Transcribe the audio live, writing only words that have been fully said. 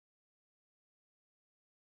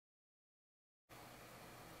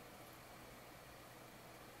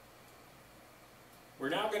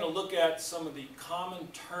now going to look at some of the common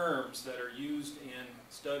terms that are used in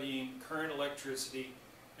studying current electricity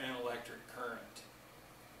and electric current.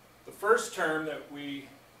 The first term that we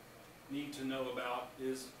need to know about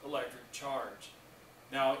is electric charge.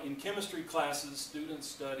 Now, in chemistry classes, students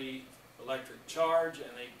study electric charge, and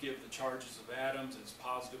they give the charges of atoms as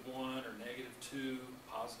 +1 or -2,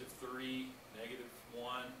 +3,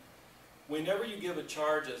 -1. Whenever you give a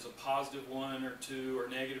charge as a +1 or 2 or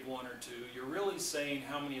 -1 or 2, you're really saying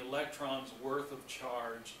how many electrons worth of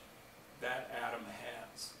charge that atom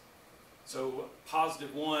has. So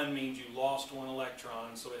 +1 means you lost 1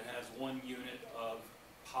 electron, so it has 1 unit of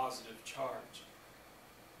positive charge.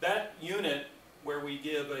 That unit, where we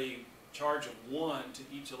give a charge of 1 to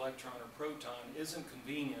each electron or proton, isn't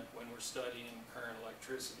convenient when we're studying current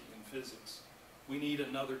electricity in physics. We need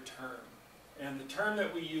another term. And the term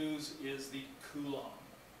that we use is the coulomb.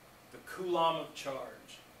 The coulomb of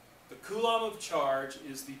charge. The coulomb of charge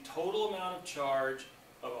is the total amount of charge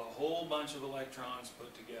of a whole bunch of electrons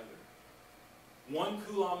put together. 1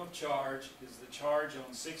 coulomb of charge is the charge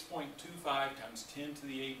on 6.25 times 10 to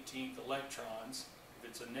the 18th electrons, if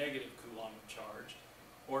it's a negative coulomb of charge.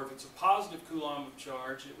 Or if it's a positive coulomb of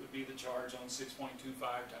charge, it would be the charge on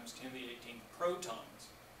 6.25 times 10 to the 18th protons.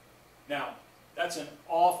 Now, that's an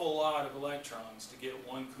awful lot of electrons to get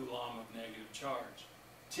 1 coulomb of negative charge.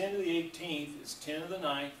 10 to the 18th is 10 to the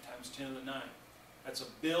 9th times 10 to the 9th. That's a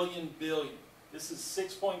billion billion. This is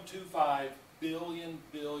 6.25 billion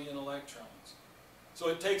electrons. So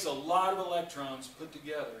it takes a lot of electrons put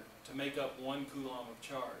together to make up 1 coulomb of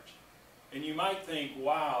charge. And you might think,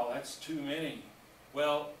 wow, that's too many.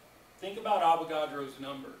 Well, think about Avogadro's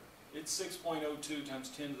number. It's 6.02 times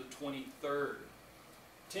 10 to the 23rd.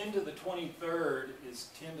 10 to the 23rd is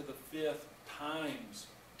 10 to the 5th times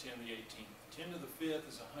 10 to the 18th. 10 to the 5th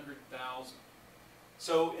is 100,000.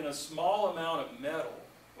 So in a small amount of metal,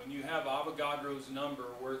 when you have Avogadro's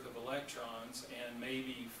number worth of electrons and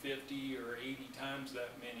maybe 50 or 80 times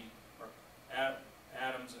that many, or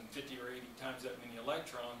atoms and 50 or 80 times that many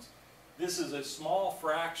electrons, this is a small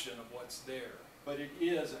fraction of what's there, but it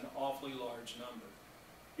is an awfully large number.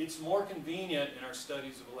 It's more convenient in our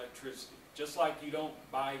studies of electricity. Just like you don't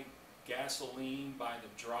buy gasoline by the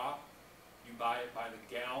drop, you buy it by the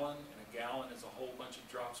gallon, and a gallon is a whole bunch of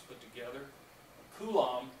drops put together. A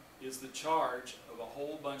coulomb is the charge of a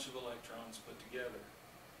whole bunch of electrons put together.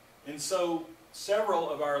 And so several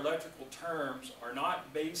of our electrical terms are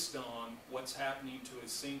not based on what's happening to a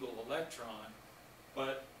single electron,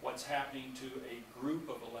 but what's happening to a group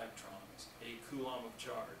of electrons, a coulomb of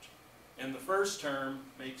charge. And the first term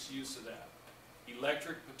makes use of that.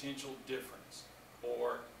 Electric potential difference,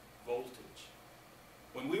 or voltage.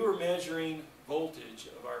 When we were measuring voltage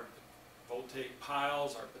of our voltaic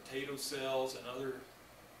piles, our potato cells, and other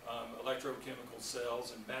electrochemical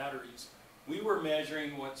cells and batteries, we were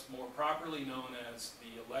measuring what's more properly known as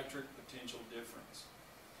the electric potential difference.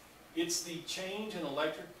 It's the change in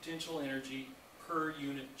electric potential energy per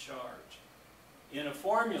unit charge. In a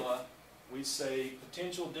formula, we say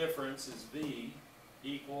potential difference is V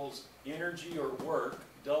equals energy or work,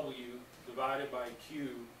 W, divided by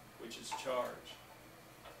Q, which is charge.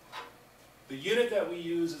 The unit that we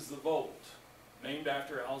use is the volt, named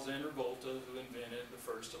after Alexander Volta, who invented the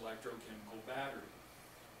first electrochemical battery.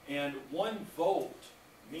 And 1 volt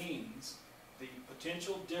means the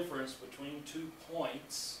potential difference between 2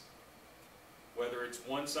 points, whether it's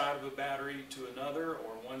one side of a battery to another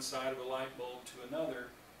or one side of a light bulb to another.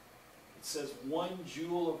 It says 1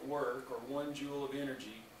 joule of work or 1 joule of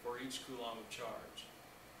energy for each coulomb of charge.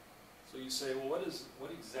 So you say, well,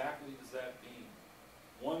 what exactly does that mean?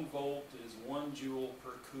 1 volt is 1 joule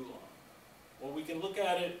per coulomb. Well, we can look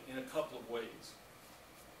at it in a couple of ways.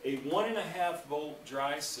 A 1.5 volt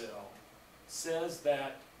dry cell says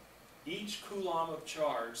that each coulomb of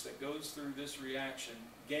charge that goes through this reaction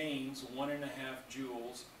gains 1.5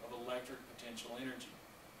 joules of electric potential energy.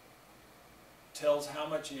 Tells how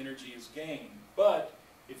much energy is gained. But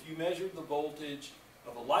if you measured the voltage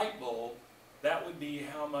of a light bulb, that would be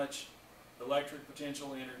how much electric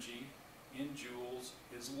potential energy in joules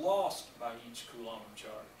is lost by each coulomb of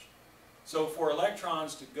charge. So for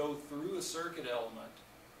electrons to go through a circuit element,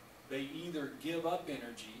 they either give up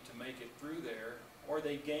energy to make it through there, or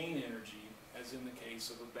they gain energy, as in the case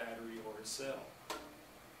of a battery or a cell.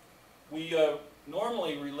 We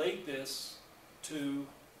normally relate this to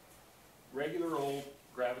regular old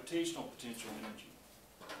gravitational potential energy.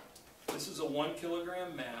 This is a 1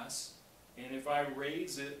 kilogram mass, and if I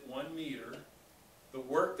raise it 1 meter, the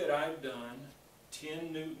work that I've done,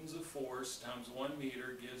 10 newtons of force times 1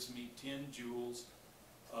 meter, gives me 10 joules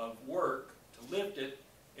of work to lift it,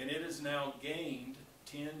 and it has now gained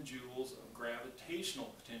 10 joules of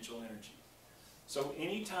gravitational potential energy. So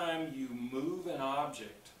anytime you move an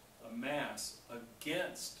object, a mass,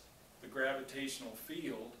 against the gravitational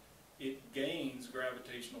field, it gains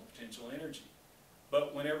gravitational potential energy.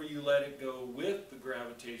 But whenever you let it go with the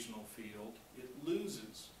gravitational field, it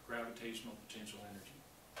loses gravitational potential energy.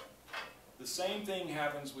 The same thing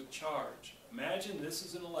happens with charge. Imagine this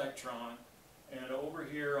is an electron, and over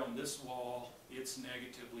here on this wall, it's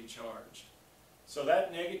negatively charged. So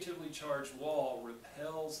that negatively charged wall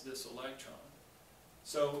repels this electron.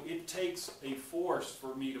 So it takes a force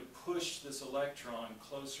for me to push this electron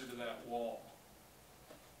closer to that wall.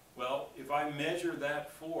 Well, if I measure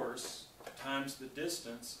that force times the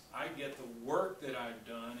distance, I get the work that I've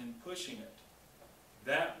done in pushing it.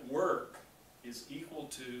 That work is equal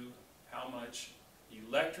to how much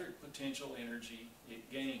electric potential energy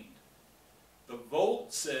it gained. The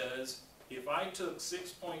volt says if I took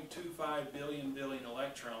 6.25 billion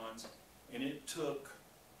electrons and it took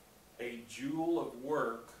a joule of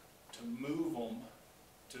work to move them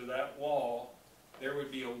to that wall, there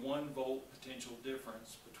would be a 1 volt potential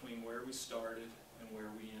difference between where we started and where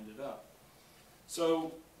we ended up.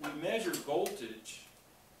 So we measure voltage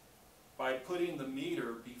by putting the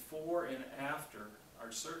meter before and after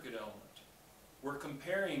our circuit element. We're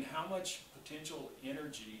comparing how much potential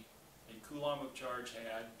energy a coulomb of charge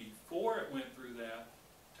had before it went through that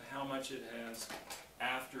to how much it has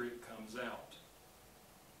after it comes out.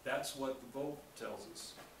 That's what the volt tells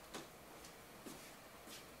us.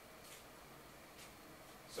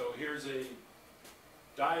 So here's a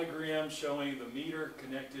diagram showing the meter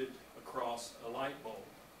connected across a light bulb.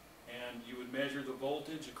 And you would measure the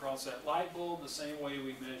voltage across that light bulb the same way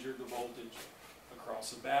we measure the voltage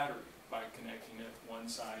across a battery, by connecting it one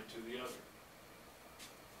side to the other.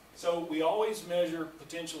 So we always measure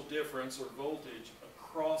potential difference or voltage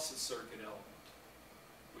across a circuit element.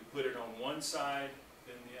 We put it on one side,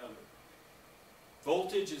 then the other.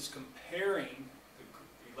 Voltage is comparing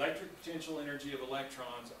the electric potential energy of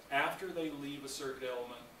electrons after they leave a circuit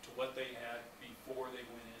element to what they had before they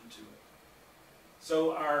went into it.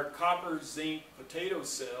 So our copper zinc potato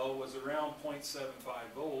cell was around 0.75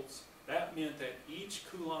 volts. That meant that each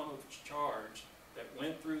coulomb of charge that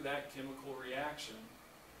went through that chemical reaction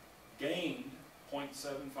gained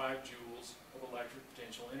 0.75 joules of electric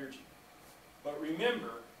potential energy. But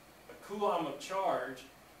remember, a coulomb of charge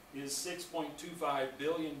is 6.25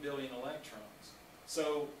 billion electrons.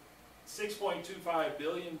 So 6.25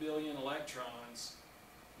 billion electrons,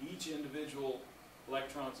 each individual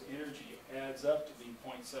electron's energy adds up to be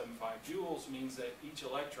 0.75 joules, means that each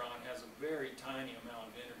electron has a very tiny amount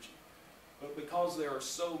of energy. But because there are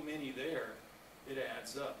so many there, it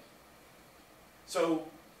adds up. So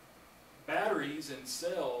batteries and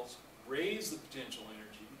cells raise the potential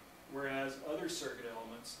energy, whereas other circuit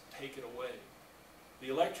elements take it away. The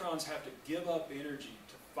electrons have to give up energy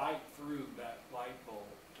to fight through that light bulb,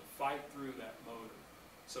 to fight through that motor.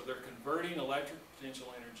 So they're converting electric potential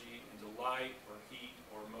energy into light or heat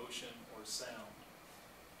or motion or sound.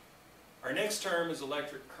 Our next term is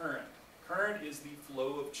electric current. Current is the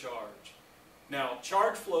flow of charge. Now,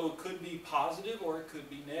 charge flow could be positive or it could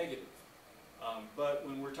be negative. But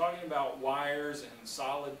when we're talking about wires and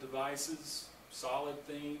solid devices, solid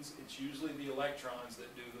things, it's usually the electrons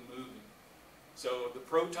that do the moving. So the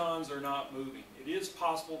protons are not moving. It is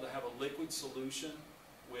possible to have a liquid solution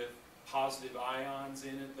with positive ions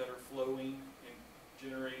in it that are flowing and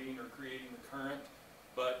generating or creating the current.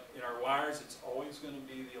 But in our wires, it's always going to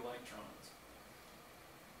be the electrons.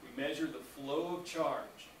 We measure the flow of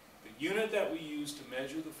charge. The unit that we use to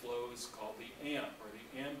measure the flow is called the amp, or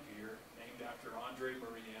the ampere, named after Andre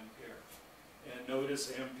Marie Ampere. And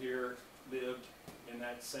notice Ampere lived in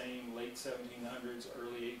that same late 1700s,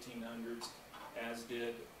 early 1800s, as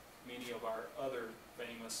did many of our other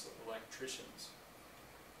famous electricians.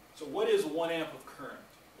 So what is 1 amp of current?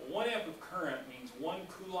 Well, 1 amp of current means 1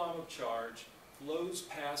 coulomb of charge flows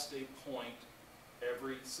past a point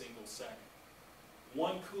every single second.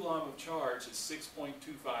 1 coulomb of charge is 6.25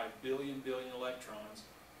 billion electrons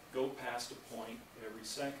go past a point every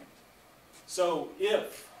second. So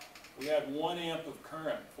if we had 1 amp of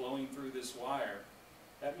current flowing through this wire,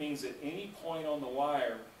 that means at any point on the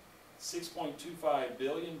wire, 6.25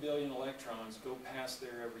 billion electrons go past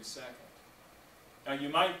there every second. Now you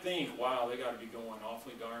might think, wow, they got to be going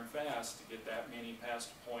awfully darn fast to get that many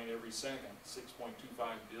past a point every second, 6.25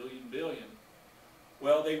 billion.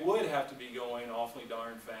 Well, they would have to be going awfully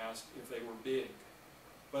darn fast if they were big.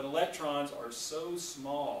 But electrons are so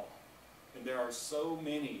small, and there are so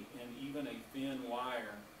many in even a thin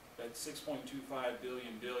wire, that 6.25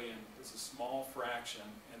 billion is a small fraction,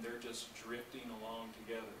 and they're just drifting along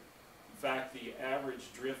together. In fact, the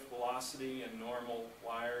average drift velocity in normal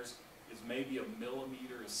wires is maybe a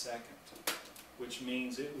millimeter a second, which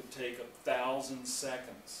means it would take 1,000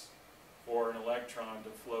 seconds for an electron to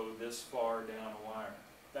flow this far down a wire.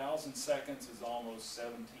 1,000 seconds is almost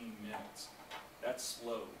 17 minutes. That's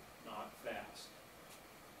slow, not fast.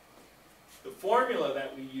 The formula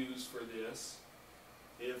that we use for this,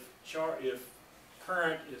 if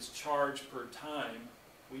current is charge per time,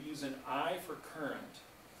 we use an I for current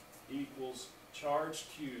equals charge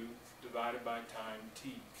Q divided by time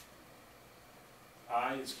T.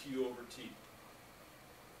 I is Q over T.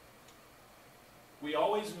 We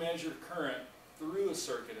always measure current through a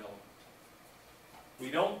circuit element. We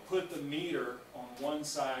don't put the meter on one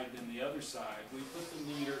side and the other side. We put the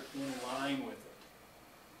meter in line with it.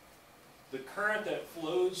 The current that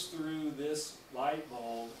flows through this light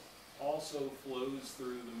bulb also flows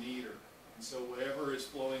through the meter. And so whatever is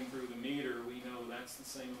flowing through the meter, we know that's the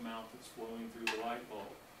same amount that's flowing through the light bulb.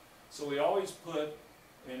 So we always put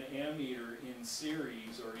an ammeter in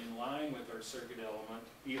series or in line with our circuit element,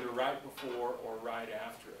 either right before or right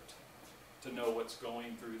after it, to know what's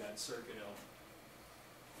going through that circuit element.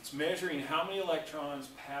 It's measuring how many electrons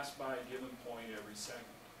pass by a given point every second.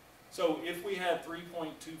 So if we had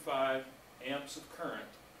 3.25 amps of current,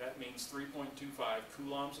 that means 3.25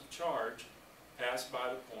 coulombs of charge pass by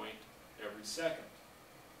the point every second.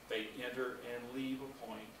 They enter and leave a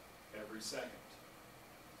point every second.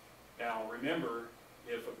 Now remember,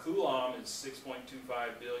 if a coulomb is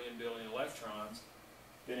 6.25 billion electrons,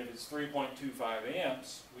 then if it's 3.25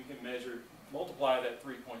 amps, we can multiply that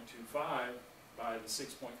 3.25 by the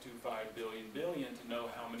 6.25 billion to know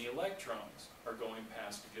how many electrons are going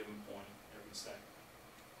past a given point every second.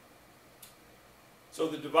 So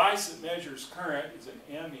the device that measures current is an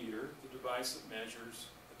ammeter. The device that measures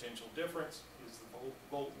potential difference is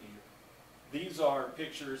the voltmeter. These are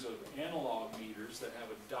pictures of analog meters that have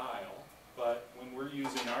a dial, but when we're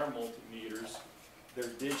using our multimeters,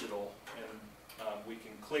 they're digital, and we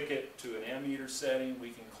can click it to an ammeter setting, we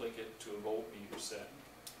can click it to a voltmeter setting.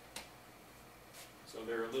 So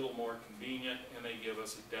they're a little more convenient, and they give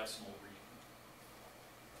us a decimal reading.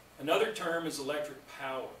 Another term is electric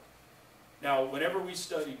power. Now, whenever we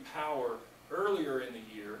studied power earlier in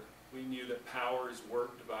the year, we knew that power is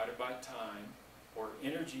work divided by time, or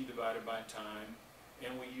energy divided by time,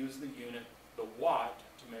 and we used the unit, the watt,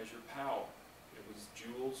 to measure power. It was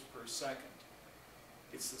joules per second.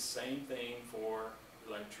 It's the same thing for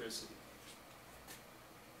electricity.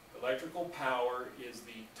 Electrical power is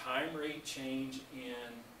the time rate change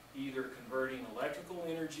in either converting electrical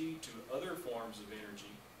energy to other forms of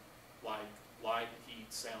energy, like light,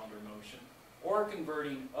 heat, sound, or motion, or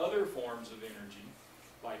converting other forms of energy,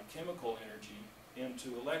 like chemical energy,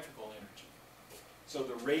 into electrical energy. So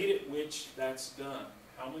the rate at which that's done,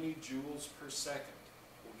 how many joules per second,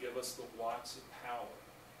 will give us the watts of power.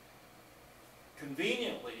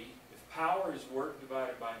 Conveniently, if power is work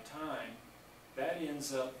divided by time, that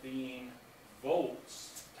ends up being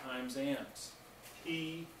volts times amps.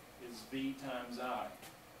 P is V times I,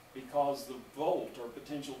 because the volt, or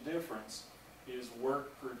potential difference, is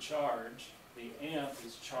work per charge. The amp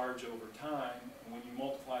is charge over time, and when you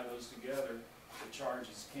multiply those together, the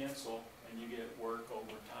charges cancel, and you get work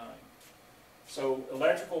over time. So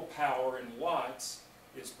electrical power in watts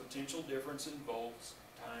is potential difference in volts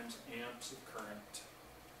times amps of current.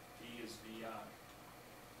 P is VI.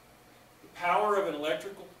 The power of an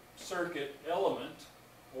electrical circuit element,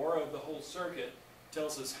 or of the whole circuit,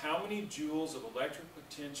 tells us how many joules of electric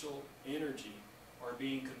potential energy are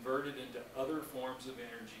being converted into other forms of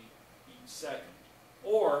energy each second,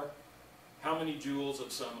 or how many joules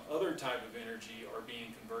of some other type of energy are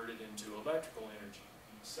being converted into electrical energy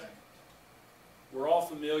each second. We're all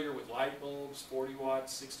familiar with light bulbs, 40 watt,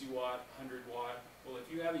 60 watt, 100 watt. Well,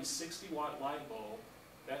 if you have a 60 watt light bulb,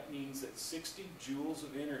 that means that 60 joules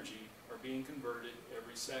of energy are being converted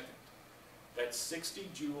every second. That's 60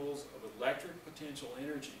 joules of electric potential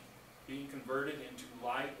energy being converted into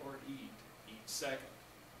light or heat each second.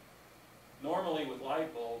 Normally with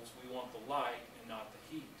light bulbs, we want the light and not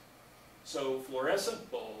the heat. So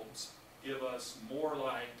fluorescent bulbs give us more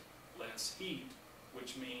light, less heat,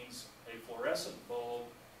 which means a fluorescent bulb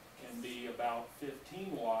can be about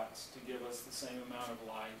 15 watts to give us the same amount of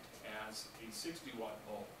light as a 60 watt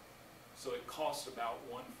bulb. So it costs about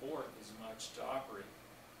 1/4 as much to operate.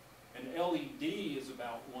 An LED is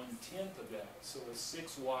about 1/10 of that. So a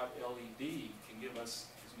 6 watt LED can give us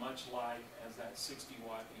as much light as that 60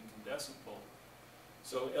 watt incandescent bulb.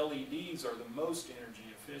 So LEDs are the most energy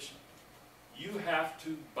efficient. you have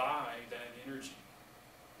to buy that energy.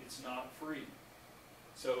 It's not free.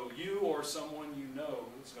 So you or someone you know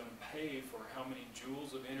is going to pay for how many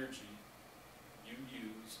joules of energy you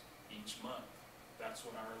use each month. That's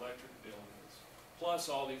what our electric bill is. Plus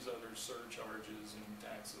all these other surcharges and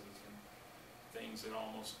taxes and things that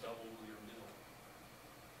almost double your bill.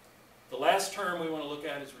 The last term we want to look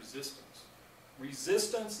at is resistance.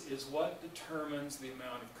 Resistance is what determines the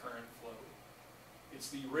amount of current flow. It's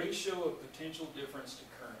the ratio of potential difference to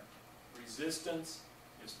current. Resistance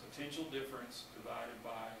is potential difference divided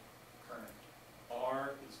by current.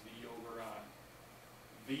 R is V over I.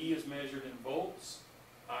 V is measured in volts.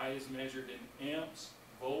 I is measured in amps.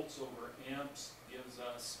 Volts over amps gives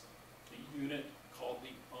us the unit called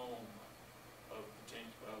the ohm of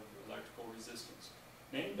electrical resistance.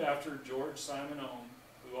 Named after George Simon Ohm,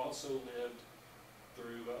 who also lived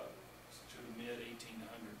through to the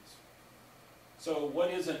mid-1800s. So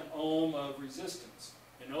what is an ohm of resistance?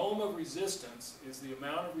 An ohm of resistance is the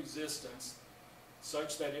amount of resistance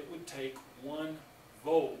such that it would take 1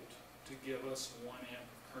 volt to give us 1 amp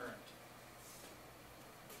of current.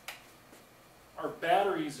 Our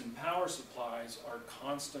batteries and power supplies are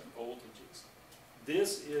constant voltages.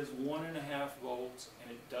 This is 1.5 volts,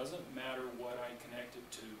 and it doesn't matter what I connect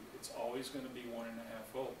it to. It's always going to be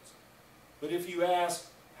 1.5 volts. But if you ask,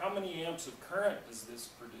 how many amps of current does this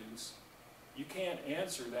produce? You can't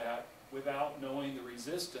answer that without knowing the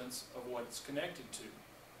resistance of what it's connected to.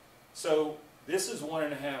 So this is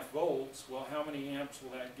 1.5 volts. Well, how many amps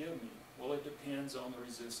will that give me? Well, it depends on the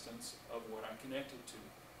resistance of what I connect it to.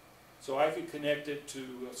 So I could connect it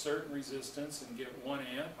to a certain resistance and get 1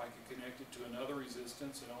 amp. I could connect it to another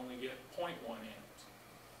resistance and only get 0.1 amps.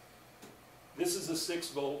 This is a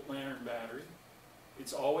 6-volt lantern battery.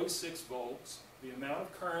 It's always 6 volts. The amount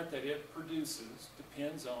of current that it produces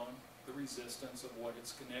depends on the resistance of what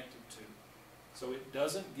it's connected to. So it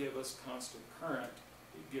doesn't give us constant current,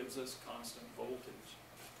 it gives us constant voltage.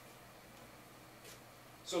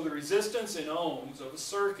 So the resistance in ohms of a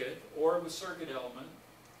circuit or of a circuit element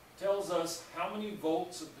tells us how many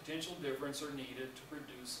volts of potential difference are needed to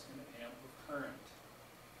produce an amp of current.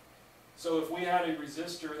 So if we had a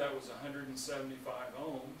resistor that was 175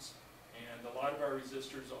 ohms, and a lot of our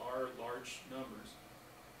resistors are large numbers,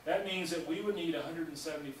 that means that we would need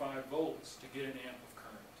 175 volts to get an amp of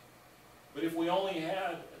current. But if we only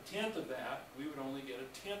had 1/10 of that, we would only get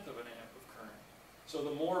 1/10 of an amp of current. So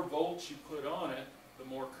the more volts you put on it, the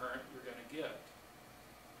more current you're going to get.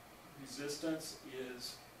 Resistance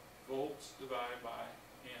is volts divided by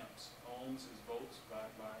amps. Ohms is volts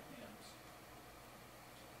divided by amps.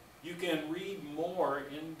 You can read more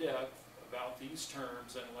in depth about these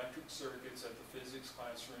terms and electric circuits at the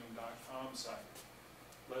physicsclassroom.com site.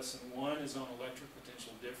 Lesson 1 is on electric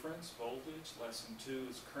potential difference, voltage. Lesson 2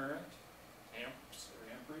 is current, amps or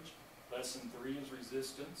amperage. Lesson 3 is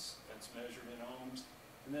resistance, that's measured in ohms.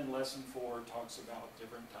 And then lesson 4 talks about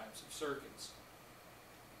different types of circuits.